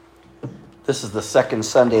This is the second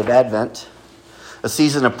Sunday of Advent, a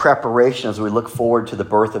season of preparation as we look forward to the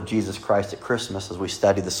birth of Jesus Christ at Christmas. As we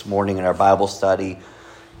study this morning in our Bible study,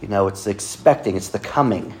 it's the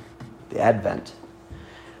coming, the Advent.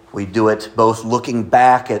 We do it both looking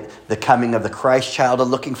back at the coming of the Christ child and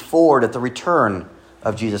looking forward at the return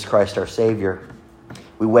of Jesus Christ, our Savior.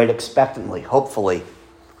 We wait expectantly, hopefully,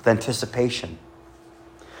 with anticipation.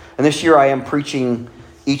 And this year I am preaching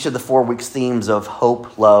each of the 4 weeks themes of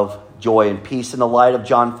hope, love, joy, and peace in the light of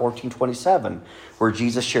John 14:27, where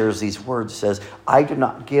Jesus shares these words. He says, I do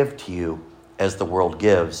not give to you as the world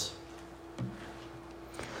gives.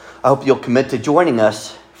 I hope you'll commit to joining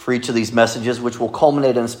us for each of these messages, which will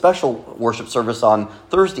culminate in a special worship service on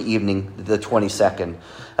Thursday evening, the 22nd,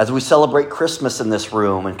 as we celebrate Christmas in this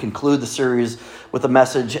room and conclude the series with a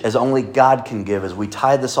message as only God can give as we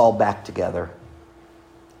tie this all back together.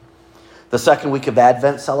 The second week of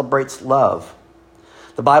Advent celebrates love.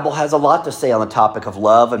 The Bible has a lot to say on the topic of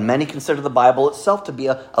love, and many consider the Bible itself to be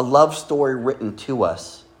a love story written to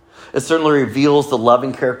us. It certainly reveals the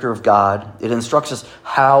loving character of God. It instructs us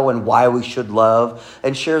how and why we should love,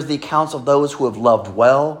 and shares the accounts of those who have loved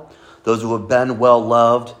well, those who have been well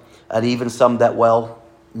loved, and even some that,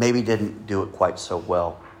 maybe didn't do it quite so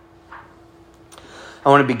well. I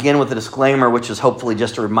want to begin with a disclaimer, which is hopefully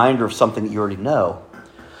just a reminder of something that you already know.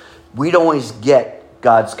 We don't always get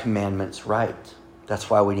God's commandments right. That's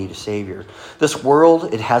why we need a Savior. This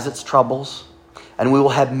world, it has its troubles, and we will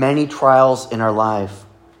have many trials in our life.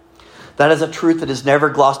 That is a truth that is never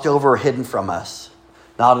glossed over or hidden from us.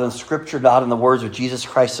 Not in Scripture, not in the words of Jesus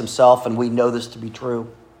Christ himself, and we know this to be true.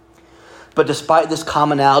 But despite this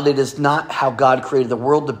commonality, it is not how God created the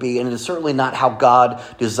world to be, and it is certainly not how God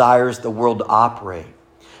desires the world to operate.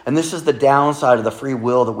 And this is the downside of the free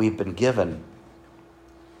will that we've been given.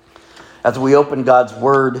 As we open God's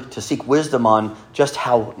Word to seek wisdom on just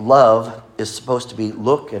how love is supposed to be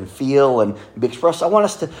look and feel and be expressed, I want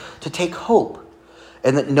us to take hope,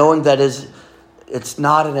 and that knowing that it's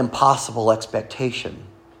not an impossible expectation.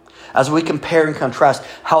 As we compare and contrast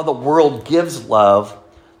how the world gives love,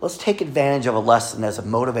 let's take advantage of a lesson as a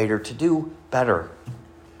motivator to do better.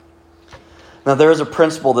 Now, there is a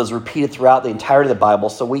principle that is repeated throughout the entirety of the Bible,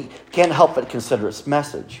 so we can't help but consider its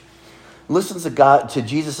message. Listen to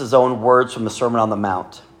Jesus' own words from the Sermon on the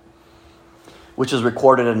Mount, which is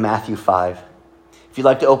recorded in Matthew 5. If you'd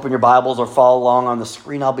like to open your Bibles or follow along on the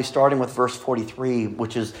screen, I'll be starting with verse 43,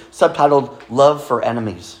 which is subtitled Love for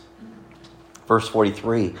Enemies. Verse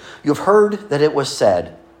 43, you've heard that it was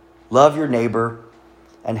said, love your neighbor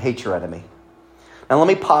and hate your enemy. Now let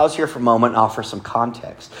me pause here for a moment and offer some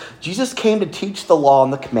context. Jesus came to teach the law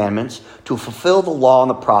and the commandments, to fulfill the law and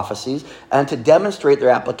the prophecies, and to demonstrate their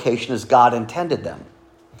application as God intended them.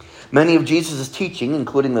 Many of Jesus' teaching,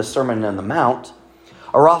 including the Sermon on the Mount,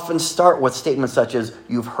 are often start with statements such as,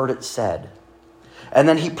 you've heard it said. And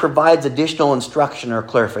then he provides additional instruction or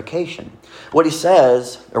clarification. When he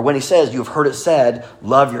says, you've heard it said,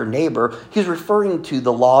 love your neighbor, he's referring to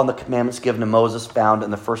the law and the commandments given to Moses found in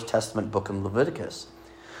the First Testament book of Leviticus.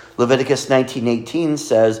 Leviticus 19:18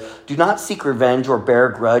 says, do not seek revenge or bear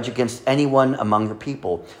a grudge against anyone among your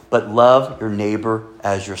people, but love your neighbor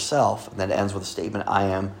as yourself. And then it ends with a statement, I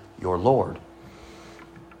am your Lord.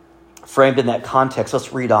 Framed in that context,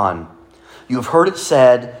 let's read on. You've heard it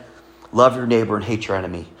said, love your neighbor and hate your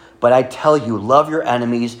enemy. But I tell you, love your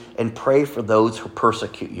enemies and pray for those who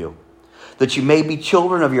persecute you, that you may be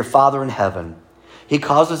children of your Father in heaven. He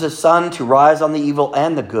causes his sun to rise on the evil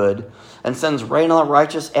and the good, and sends rain on the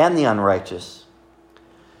righteous and the unrighteous.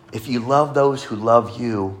 If you love those who love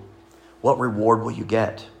you, what reward will you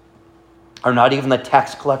get? Are not even the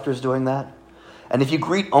tax collectors doing that? And if you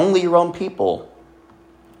greet only your own people,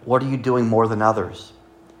 what are you doing more than others?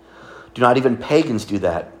 Do not even pagans do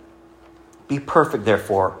that? Be perfect,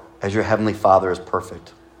 therefore, as your heavenly Father is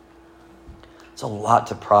perfect. It's a lot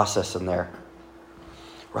to process in there,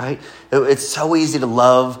 right? It's so easy to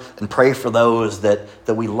love and pray for those that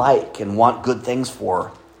we like and want good things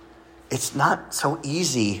for. It's not so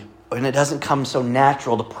easy, and it doesn't come so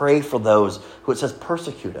natural to pray for those who it says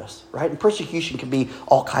persecute us, right? And persecution can be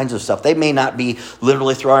all kinds of stuff. They may not be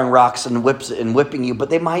literally throwing rocks and whipping you, but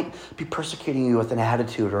they might be persecuting you with an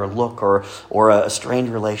attitude or a look or a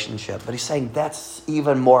strained relationship. But he's saying that's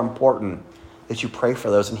even more important that you pray for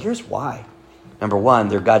those. And here's why. Number one,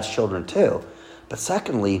 they're God's children too. But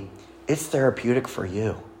secondly, it's therapeutic for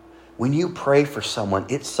you. When you pray for someone,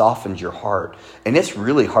 it softens your heart. And it's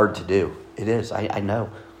really hard to do. It is, I know.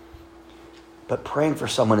 But praying for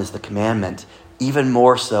someone is the commandment, even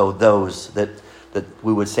more so those that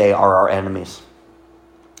we would say are our enemies.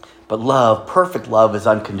 But love, perfect love, is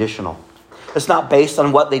unconditional. It's not based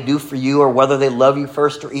on what they do for you or whether they love you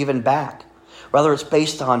first or even back. Rather, it's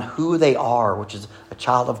based on who they are, which is a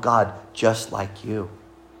child of God just like you.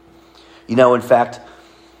 You know, in fact,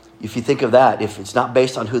 if you think of that, if it's not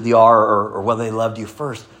based on who they are or whether they loved you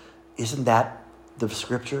first, isn't that the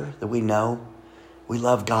scripture that we know? We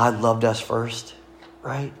love God, loved us first,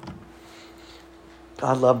 right?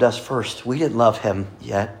 God loved us first. We didn't love him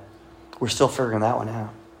yet. We're still figuring that one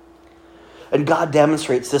out. And God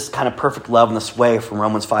demonstrates this kind of perfect love in this way from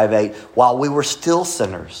Romans 5:8. While we were still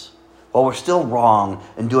sinners, while we're still wrong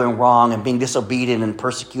and doing wrong and being disobedient and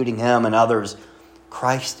persecuting him and others,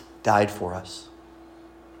 Christ died for us.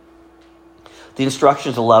 The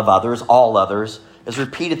instructions to love others, all others, is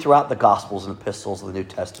repeated throughout the Gospels and epistles of the New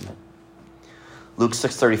Testament. Luke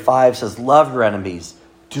 6:35 says, love your enemies,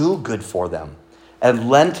 do good for them, and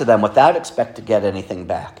lend to them without expect to get anything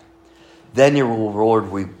back. Then your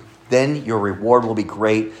reward will be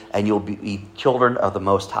great, and you'll be children of the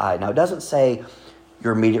Most High. Now, it doesn't say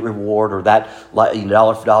your immediate reward or that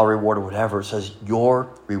dollar for dollar reward or whatever. It says your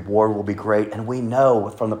reward will be great. And we know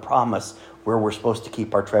from the promise where we're supposed to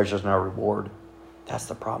keep our treasures and our reward. That's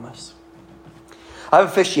the promise. I've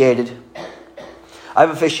officiated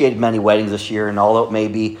many weddings this year, and although it may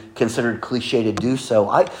be considered cliche to do so,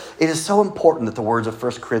 it is so important that the words of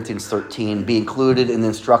 1 Corinthians 13 be included in the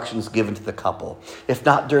instructions given to the couple. If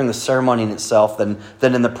not during the ceremony in itself, then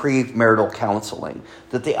in the premarital counseling,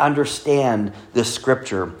 that they understand this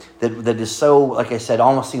scripture that is so, like I said,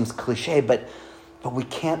 almost seems cliche, but we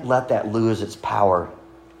can't let that lose its power.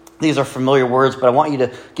 These are familiar words, but I want you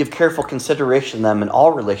to give careful consideration to them in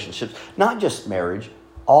all relationships, not just marriage,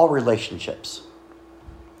 all relationships.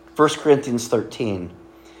 1 Corinthians 13,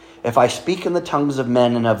 if I speak in the tongues of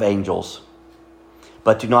men and of angels,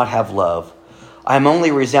 but do not have love, I am only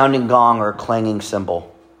a resounding gong or a clanging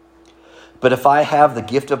cymbal. But if I have the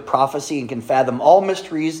gift of prophecy and can fathom all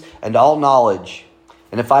mysteries and all knowledge,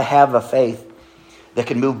 and if I have a faith that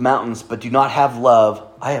can move mountains, but do not have love,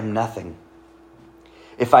 I am nothing.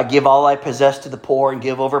 If I give all I possess to the poor and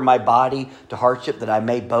give over my body to hardship that I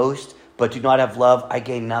may boast, but do not have love, I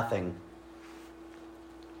gain nothing.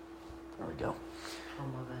 There we go.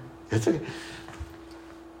 It's okay.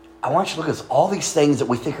 I want you to look at all these things that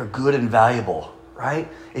we think are good and valuable, right?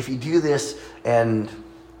 If you do this, and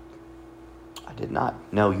I did not.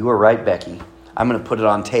 No, you were right, Becky. I'm going to put it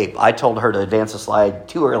on tape. I told her to advance the slide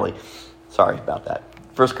too early. Sorry about that.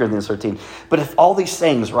 1 Corinthians 13. But if all these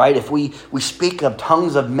things, right, if we speak of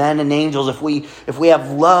tongues of men and angels, if we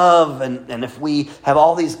have love and if we have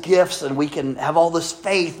all these gifts and we can have all this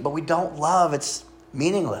faith, but we don't love, it's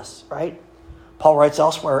meaningless, right? Paul writes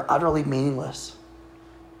elsewhere, utterly meaningless.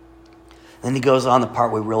 Then he goes on the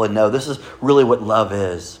part we really know. This is really what love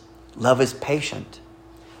is. Love is patient.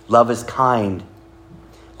 Love is kind.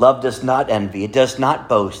 Love does not envy. It does not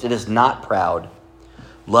boast. It is not proud.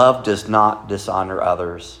 Love does not dishonor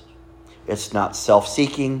others. It's not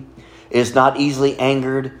self-seeking. It is not easily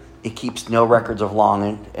angered. It keeps no records of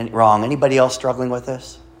wrong. Anybody else struggling with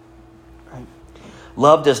this? Right?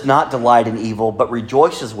 Love does not delight in evil, but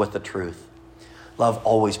rejoices with the truth. Love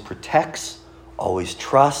always protects, always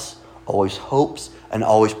trusts, always hopes, and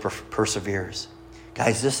always perseveres.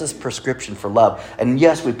 Guys, this is prescription for love. And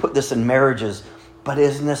yes, we put this in marriages, but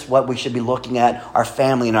isn't this what we should be looking at? Our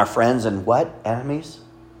family and our friends and what? Enemies?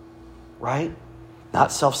 Right?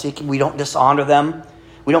 Not self-seeking. We don't dishonor them.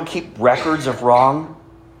 We don't keep records of wrong.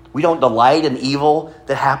 We don't delight in evil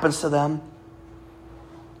that happens to them.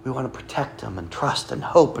 We want to protect them and trust and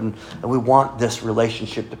hope, and we want this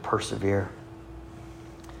relationship to persevere.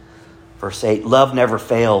 Verse 8, love never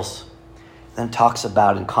fails. Then talks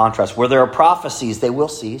about, in contrast, where there are prophecies, they will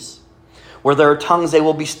cease. Where there are tongues, they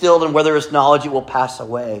will be stilled, and where there is knowledge, it will pass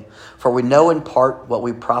away. For we know in part what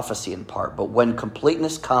we prophesy in part, but when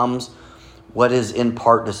completeness comes, what is in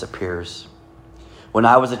part disappears. When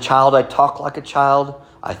I was a child, I talked like a child,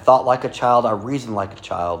 I thought like a child, I reasoned like a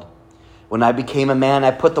child. When I became a man,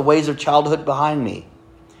 I put the ways of childhood behind me.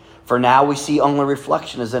 For now we see only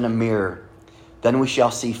reflection as in a mirror. Then we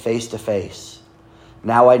shall see face to face.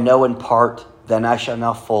 Now I know in part, then I shall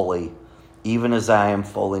know fully, even as I am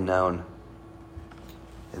fully known.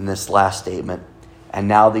 In this last statement, and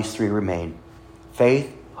now these three remain: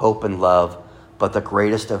 faith, hope, and love, but the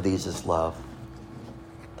greatest of these is love.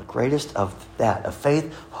 The greatest of that, of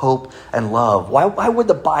faith, hope, and love. Why would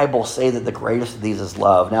the Bible say that the greatest of these is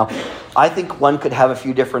love? Now, I think one could have a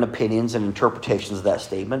few different opinions and interpretations of that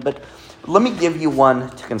statement, but let me give you one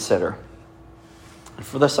to consider. And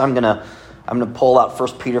for this, I'm going to pull out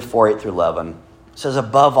 1 Peter 4:8-11. It says,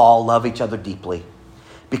 above all, love each other deeply,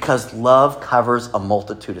 because love covers a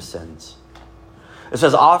multitude of sins. It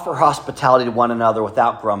says, offer hospitality to one another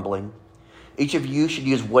without grumbling. Each of you should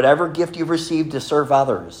use whatever gift you've received to serve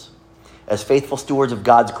others as faithful stewards of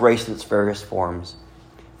God's grace in its various forms.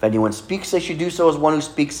 If anyone speaks, they should do so as one who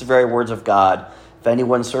speaks the very words of God. If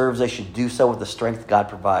anyone serves, they should do so with the strength God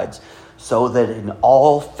provides, so that in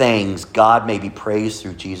all things God may be praised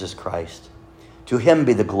through Jesus Christ. To him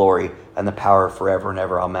be the glory and the power forever and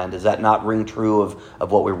ever. Amen. Does that not ring true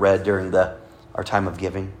of what we read during our time of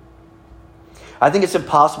giving? I think it's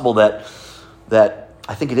impossible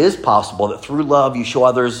I think it is possible that through love you show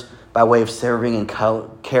others by way of serving and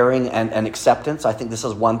caring and acceptance. I think this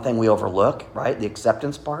is one thing we overlook, right? The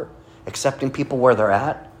acceptance part. Accepting people where they're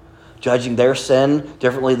at. Judging their sin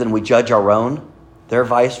differently than we judge our own. Their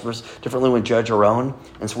vice versa differently than we judge our own.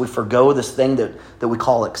 And so we forgo this thing that we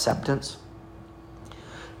call acceptance.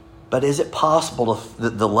 But is it possible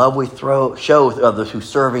that the love we show others through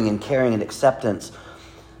serving and caring and acceptance,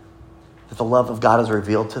 that the love of God is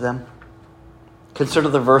revealed to them? Consider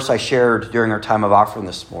the verse I shared during our time of offering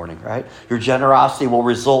this morning, right? Your generosity will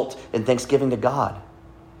result in thanksgiving to God.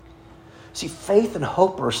 See, faith and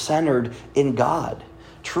hope are centered in God.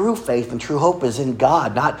 True faith and true hope is in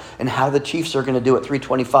God, not in how the Chiefs are going to do at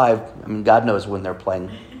 3:25. I mean, God knows when they're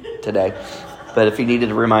playing today. But if you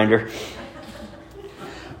needed a reminder.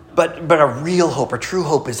 But a real hope, a true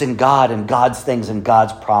hope is in God and God's things and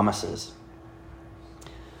God's promises.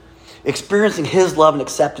 Experiencing his love and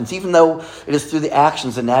acceptance, even though it is through the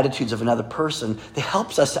actions and attitudes of another person, it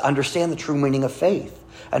helps us to understand the true meaning of faith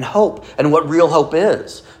and hope and what real hope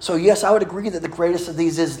is. So yes, I would agree that the greatest of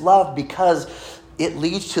these is love because it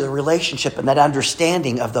leads to the relationship and that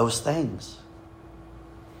understanding of those things.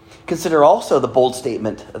 Consider also the bold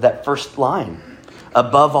statement of that first line.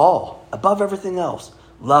 Above all, above everything else,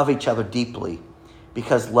 love each other deeply,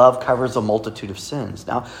 because love covers a multitude of sins.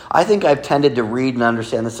 Now, I think I've tended to read and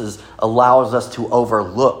understand this allows us to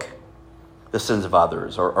overlook the sins of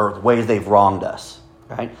others or ways they've wronged us,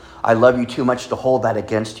 right? I love you too much to hold that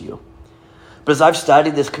against you. But as I've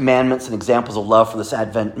studied these commandments and examples of love for this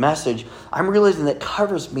Advent message, I'm realizing that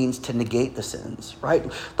covers means to negate the sins, right?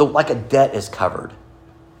 Like a debt is covered.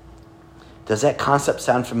 Does that concept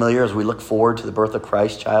sound familiar as we look forward to the birth of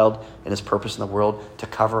Christ child and his purpose in the world to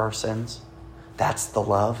cover our sins? That's the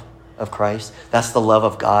love of Christ. That's the love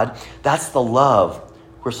of God. That's the love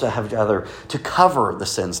we're supposed to have each other to cover the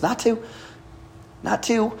sins, not to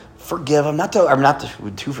forgive them, not to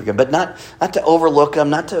forgive, but not to overlook them,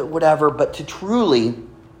 not to whatever, but to truly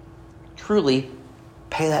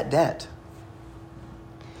pay that debt.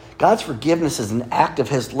 God's forgiveness is an act of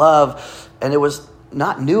his love, and it was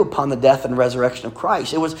not new upon the death and resurrection of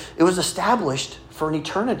Christ. It was established for an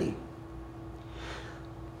eternity.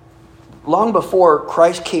 Long before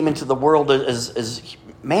Christ came into the world as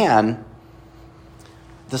man,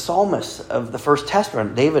 the psalmist of the First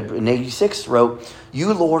Testament, David in 86 wrote,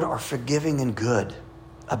 "You, Lord, are forgiving and good,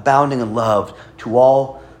 abounding in love to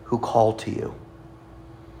all who call to you."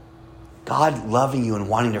 God loving you and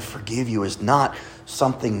wanting to forgive you is not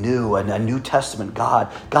something new and a New Testament God.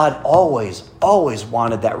 God always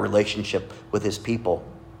wanted that relationship with his people.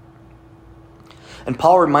 And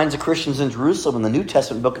Paul reminds the Christians in Jerusalem in the New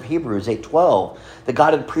Testament book of Hebrews 8:12 that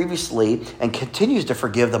God had previously and continues to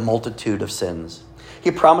forgive the multitude of sins.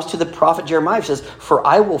 He promised to the prophet Jeremiah, he says, "For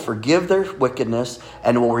I will forgive their wickedness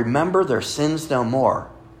and will remember their sins no more."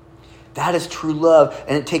 That is true love,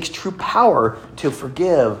 and it takes true power to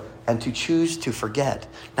forgive and to choose to forget.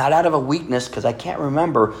 Not out of a weakness, because I can't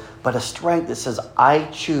remember, but a strength that says, I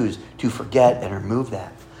choose to forget and remove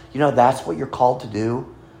that. You know, that's what you're called to do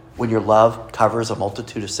when your love covers a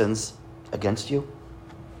multitude of sins against you.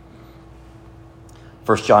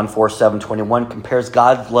 1 John 4:7-21 compares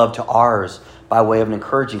God's love to ours by way of an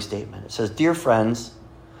encouraging statement. It says, "Dear friends,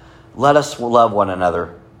 let us love one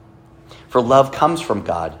another, for love comes from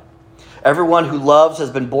God. Everyone who loves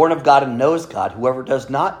has been born of God and knows God. Whoever does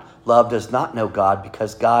not love does not know God,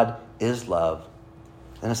 because God is love."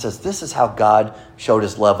 And it says, this is how God showed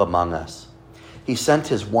his love among us. He sent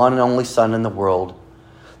his one and only Son in the world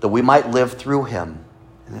that we might live through him.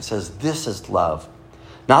 And it says, this is love.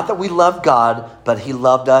 Not that we loved God, but he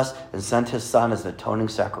loved us and sent his Son as an atoning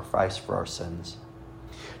sacrifice for our sins.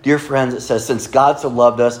 Dear friends, it says, since God so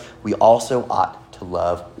loved us, we also ought to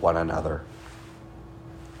love one another.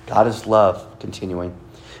 God is love, continuing.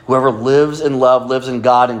 Whoever lives in love lives in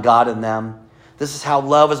God and God in them. This is how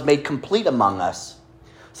love is made complete among us,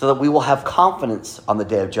 so that we will have confidence on the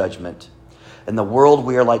day of judgment. In the world,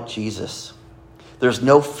 we are like Jesus. There's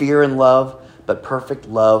no fear in love, but perfect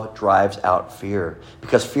love drives out fear,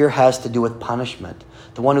 because fear has to do with punishment.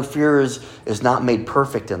 The one who fears is not made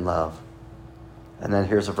perfect in love. And then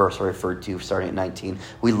here's a verse I referred to starting at 19.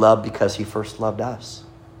 We love because he first loved us.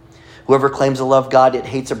 Whoever claims to love God yet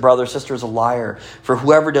hates a brother or sister is a liar. For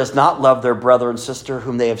whoever does not love their brother and sister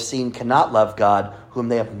whom they have seen cannot love God whom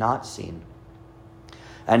they have not seen.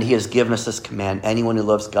 And he has given us this command: anyone who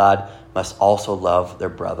loves God must also love their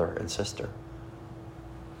brother and sister.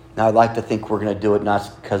 Now, I'd like to think we're going to do it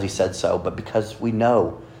not because he said so, but because we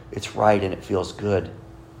know it's right and it feels good.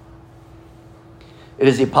 It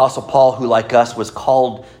is the Apostle Paul who, like us, was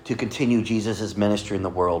called to continue Jesus' ministry in the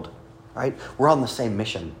world. Right? We're on the same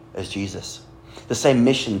mission as Jesus. The same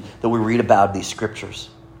mission that we read about in these scriptures.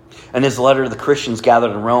 In his letter to the Christians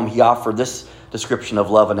gathered in Rome, he offered this description of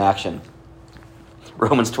love in action.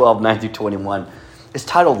 Romans 12, 9 through 21. It's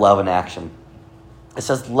titled Love in Action. It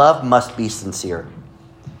says, love must be sincere.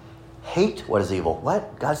 Hate what is evil.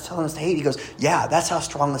 What? God's telling us to hate. He goes, yeah, that's how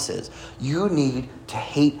strong this is. You need to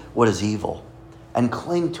hate what is evil and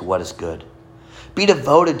cling to what is good. Be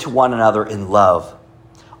devoted to one another in love.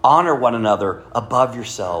 Honor one another above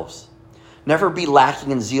yourselves. Never be lacking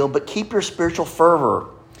in zeal, but keep your spiritual fervor,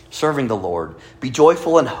 serving the Lord. Be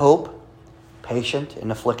joyful in hope, patient in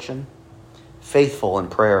affliction, faithful in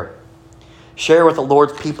prayer. Share with the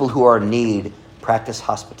Lord's people who are in need. Practice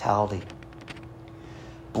hospitality.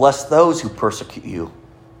 Bless those who persecute you.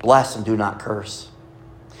 Bless and do not curse.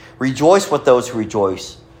 Rejoice with those who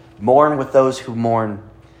rejoice. Mourn with those who mourn.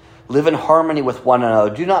 Live in harmony with one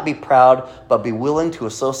another. Do not be proud, but be willing to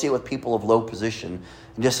associate with people of low position.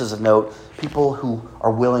 And just as a note, people who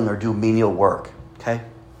are willing or do menial work. Okay?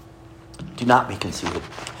 Do not be conceited.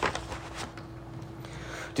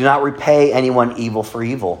 Do not repay anyone evil for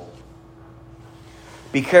evil.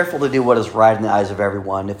 Be careful to do what is right in the eyes of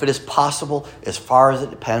everyone. If it is possible, as far as it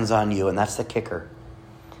depends on you, and that's the kicker,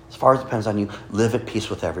 as far as it depends on you, live at peace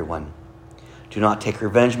with everyone. Do not take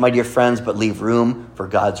revenge, my dear friends, but leave room for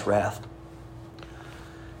God's wrath.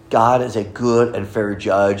 God is a good and fair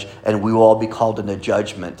judge, and we will all be called into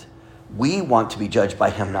judgment. We want to be judged by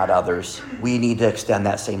him, not others. We need to extend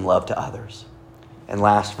that same love to others. And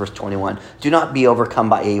last, verse 21, do not be overcome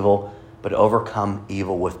by evil, but overcome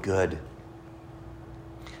evil with good.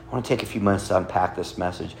 I want to take a few minutes to unpack this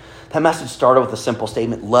message. That message started with a simple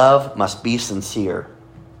statement: love must be sincere.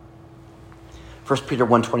 1 Peter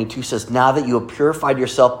 1:22 says, now that you have purified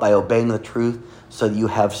yourself by obeying the truth, so that you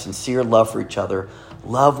have sincere love for each other,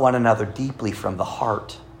 love one another deeply from the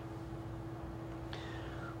heart.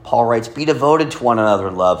 Paul writes, be devoted to one another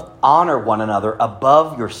in love. Honor one another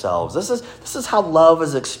above yourselves. This is how love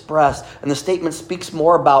is expressed. And the statement speaks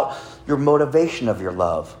more about your motivation of your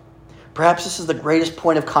love. Perhaps this is the greatest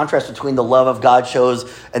point of contrast between the love of God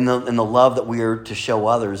shows and the love that we are to show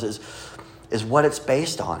others is what it's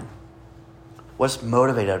based on. What's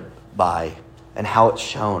motivated by and how it's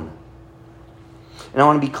shown. And I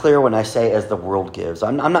want to be clear when I say as the world gives.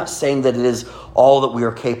 I'm not saying that it is all that we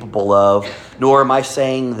are capable of, nor am I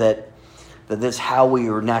saying that this is how we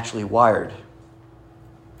are naturally wired.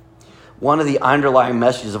 One of the underlying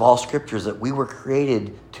messages of all Scripture is that we were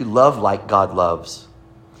created to love like God loves,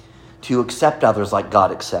 to accept others like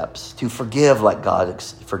God accepts, to forgive like God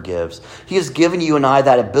forgives. He has given you and I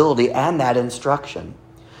that ability and that instruction.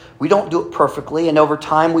 We don't do it perfectly, and over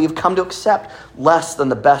time we have come to accept less than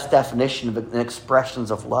the best definition and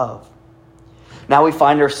expressions of love. Now we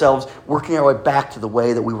find ourselves working our way back to the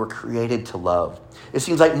way that we were created to love. It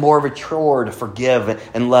seems like more of a chore to forgive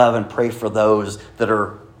and love and pray for those that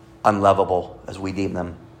are unlovable, as we deem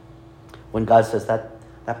them, when God says that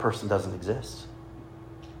person doesn't exist.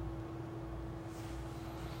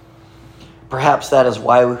 Perhaps that is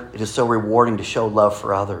why it is so rewarding to show love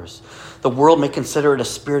for others. The world may consider it a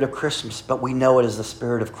spirit of Christmas, but we know it is the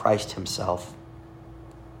spirit of Christ himself.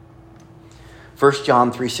 1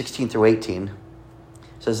 John 3:16 through 18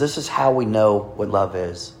 says, this is how we know what love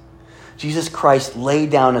is. Jesus Christ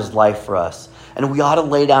laid down his life for us, and we ought to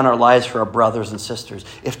lay down our lives for our brothers and sisters.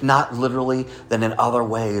 If not literally, then in other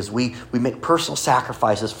ways. We make personal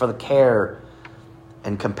sacrifices for the care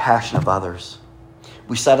and compassion of others.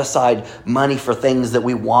 We set aside money for things that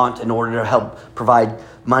we want in order to help provide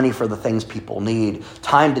money for the things people need.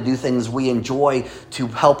 Time to do things we enjoy to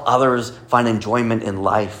help others find enjoyment in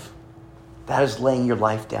life. That is laying your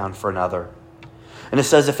life down for another. And it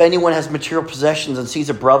says, if anyone has material possessions and sees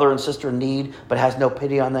a brother and sister in need but has no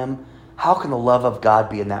pity on them, how can the love of God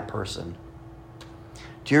be in that person?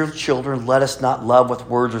 Dear children, let us not love with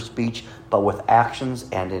words or speech, but with actions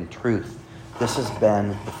and in truth. This has been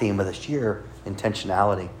the theme of this year,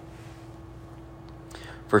 intentionality.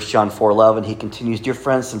 1 John 4:11, he continues, dear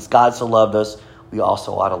friends, since God so loved us, we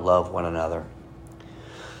also ought to love one another.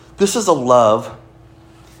 This is a love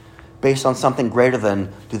based on something greater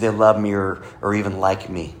than do they love me or even like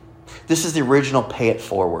me. This is the original pay it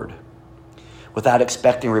forward, without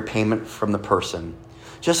expecting repayment from the person.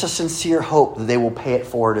 Just a sincere hope that they will pay it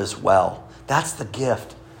forward as well. That's the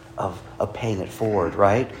gift of paying it forward,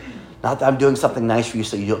 right? Not that I'm doing something nice for you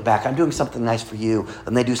so you do it back. I'm doing something nice for you,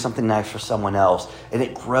 and they do something nice for someone else. And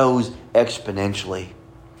it grows exponentially.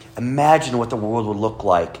 Imagine what the world would look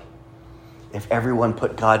like if everyone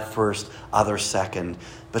put God first, others second,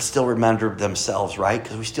 but still remembered themselves, right?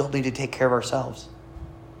 Because we still need to take care of ourselves.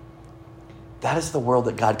 That is the world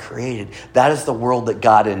that God created. That is the world that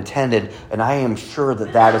God intended. And I am sure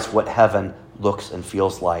that that is what heaven looks and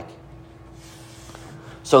feels like.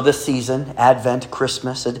 So this season, Advent,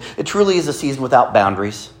 Christmas, it truly is a season without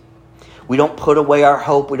boundaries. We don't put away our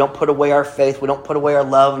hope. We don't put away our faith. We don't put away our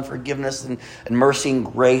love and forgiveness and mercy and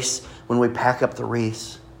grace when we pack up the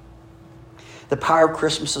wreaths. The power of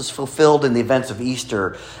Christmas is fulfilled in the events of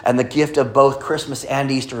Easter, and the gift of both Christmas and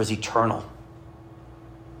Easter is eternal.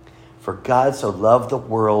 For God so loved the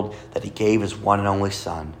world that he gave his one and only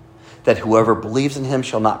Son, that whoever believes in him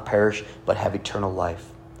shall not perish but have eternal life.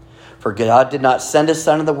 For God did not send his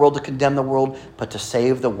Son in the world to condemn the world, but to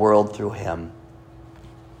save the world through him.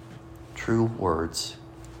 True words.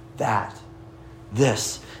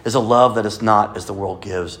 This is a love that is not as the world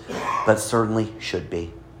gives, but certainly should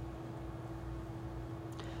be.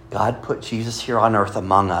 God put Jesus here on earth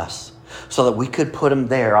among us so that we could put him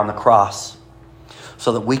there on the cross,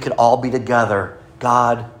 so that we could all be together,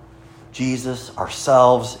 God, Jesus,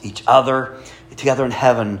 ourselves, each other, together in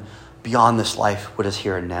heaven beyond this life, what is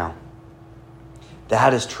here and now.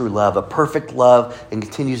 That is true love, a perfect love, and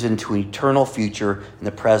continues into an eternal future in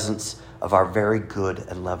the presence of our very good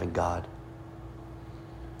and loving God.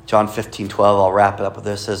 John 15:12, I'll wrap it up with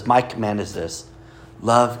this, says, my command is this,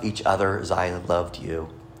 love each other as I have loved you.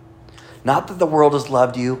 Not that the world has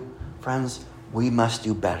loved you, friends, we must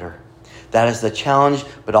do better. That is the challenge,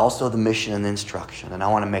 but also the mission and the instruction. And I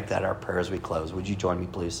want to make that our prayer as we close. Would you join me,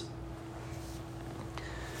 please?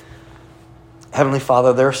 Heavenly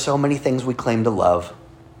Father, there are so many things we claim to love,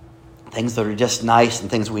 things that are just nice and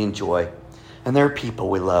things we enjoy. And there are people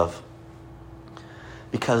we love,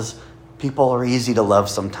 because people are easy to love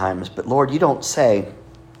sometimes. But Lord, you don't say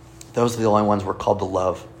those are the only ones we're called to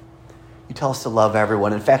love. You tell us to love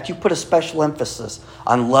everyone. In fact, you put a special emphasis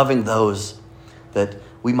on loving those that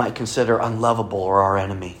we might consider unlovable or our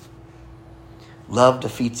enemy. Love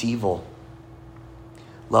defeats evil.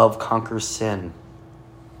 Love conquers sin.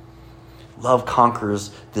 Love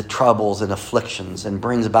conquers the troubles and afflictions and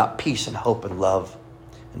brings about peace and hope and love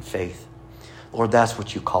and faith. Lord, that's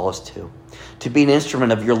what you call us to be an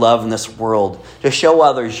instrument of your love in this world, to show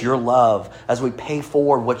others your love as we pay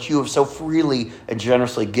forward what you have so freely and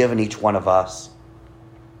generously given each one of us.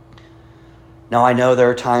 Now, I know there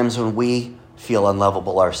are times when we feel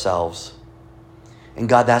unlovable ourselves. And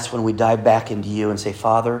God, that's when we dive back into you and say,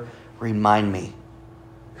 Father, remind me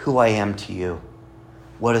who I am to you.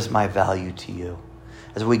 What is my value to you?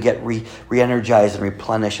 As we get re-energized and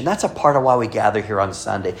replenished. And that's a part of why we gather here on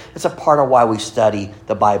Sunday. It's a part of why we study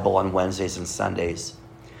the Bible on Wednesdays and Sundays.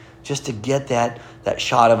 Just to get that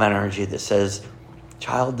shot of energy that says,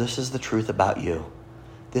 child, this is the truth about you.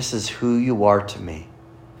 This is who you are to me.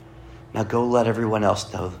 Now go let everyone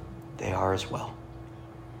else know they are as well.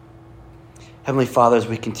 Heavenly Father, as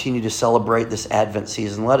we continue to celebrate this Advent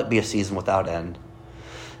season, let it be a season without end.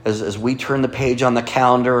 As we turn the page on the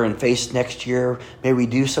calendar and face next year, may we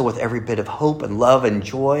do so with every bit of hope and love and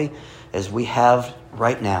joy as we have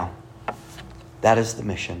right now. That is the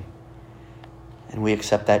mission. And we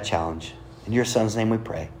accept that challenge. In your Son's name we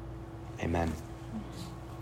pray. Amen.